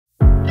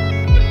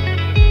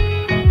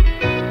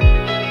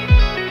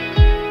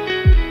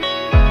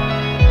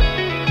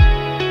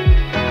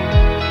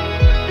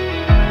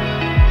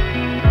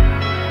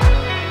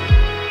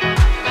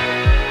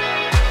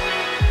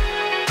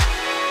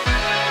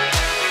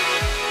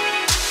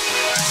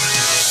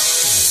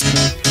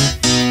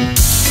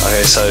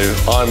Okay, so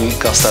I'm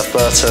Gustav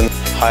Burton.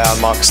 Hi, I'm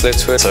Marcus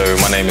Litwood. So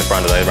my name is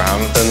Brandon Abraham.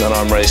 And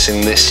I'm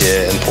racing this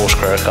year in Porsche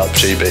Carrera Cup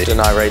GB.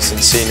 And I race in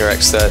Senior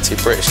X30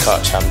 British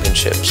Kart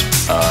Championships.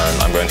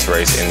 And I'm going to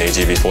race in the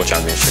GB4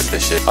 Championship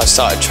this year. I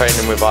started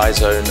training with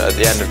iZone at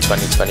the end of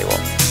 2021.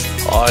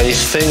 I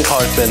think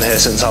I've been here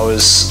since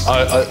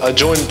I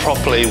joined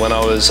properly when I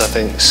was, I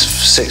think,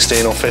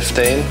 16 or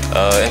 15.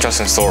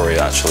 Interesting story,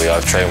 actually.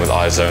 I've trained with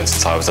iZone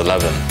since I was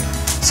 11.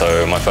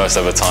 So my first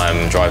ever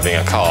time driving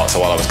a kart,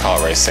 so while I was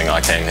kart racing, I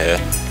came here,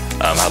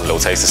 had a little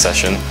taster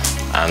session,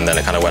 and then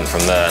it kind of went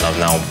from there, and I've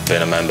now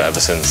been a member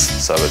ever since.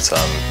 So it's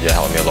yeah,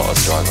 helped me a lot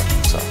as a driver.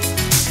 So.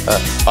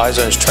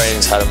 iZone's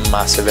training's had a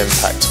massive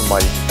impact on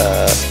my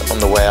on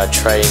the way I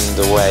train,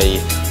 the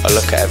way I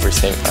look at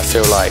everything. I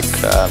feel like,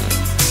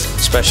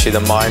 especially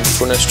the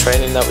mindfulness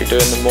training that we do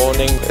in the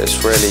morning,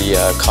 it's really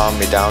calmed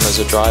me down as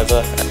a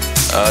driver.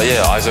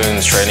 Yeah,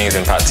 iZone's training has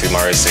impacted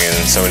my racing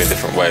in so many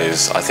different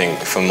ways. I think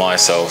for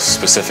myself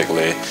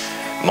specifically,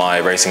 my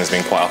racing has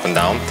been quite up and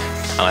down.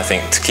 And I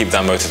think to keep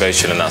that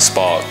motivation and that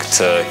spark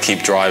to keep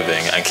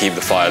driving and keep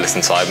the fire lit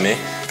inside me,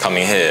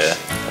 coming here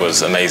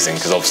was amazing,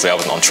 because obviously I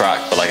wasn't on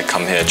track, but I could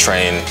come here,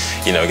 train,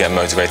 you know, get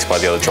motivated by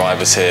the other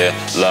drivers here,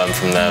 learn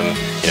from them,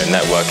 you know,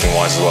 networking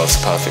wise as well. It's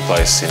a perfect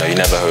place. You know, you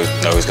never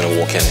know who's going to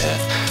walk in here.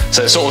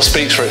 So it sort of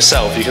speaks for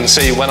itself. You can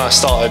see when I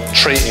started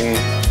treating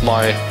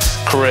my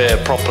career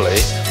properly,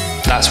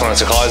 that's when I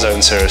took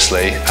iZone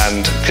seriously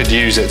and could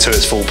use it to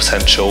its full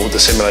potential. The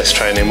simulator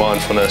training,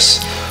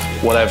 mindfulness,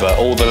 whatever,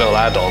 all the little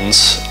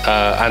add-ons.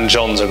 And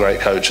John's a great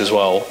coach as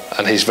well,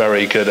 and he's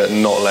very good at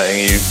not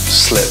letting you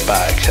slip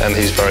back, and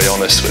he's very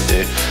honest with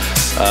you.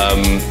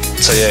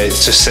 So yeah,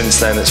 it's just since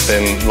then it's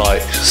been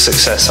like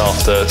success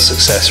after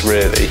success,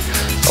 really.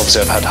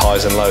 Obviously I've had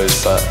highs and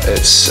lows, but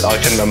I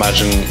couldn't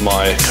imagine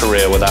my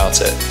career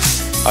without it.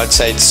 I'd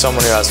say to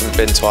someone who hasn't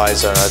been to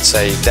iZone, I'd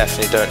say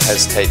definitely don't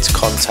hesitate to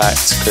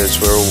contact,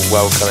 because we're all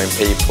welcoming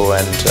people,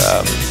 and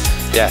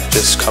yeah,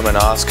 just come and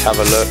ask, have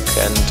a look,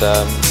 and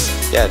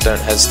yeah,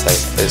 don't hesitate.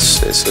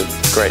 It's a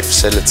great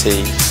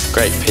facility,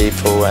 great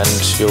people, and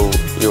you'll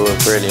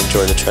really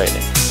enjoy the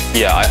training.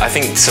 Yeah, I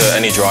think to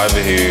any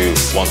driver who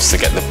wants to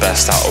get the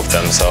best out of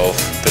themselves,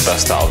 the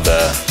best out of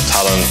their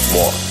talent,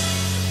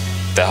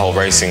 their whole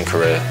racing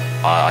career,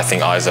 I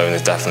think iZone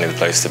is definitely the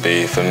place to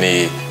be. For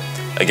me,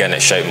 again,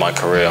 it shaped my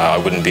career. I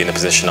wouldn't be in the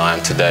position I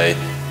am today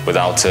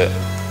without it.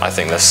 I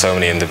think there's so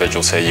many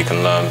individuals here you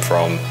can learn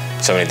from,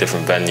 so many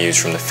different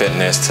venues, from the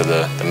fitness to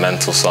the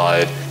mental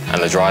side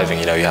and the driving.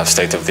 You know, you have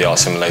state-of-the-art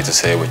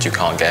simulators here, which you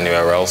can't get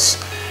anywhere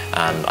else.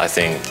 And I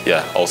think,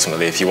 yeah,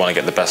 ultimately, if you want to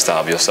get the best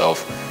out of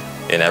yourself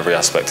in every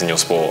aspect in your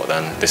sport,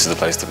 then this is the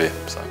place to be.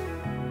 So.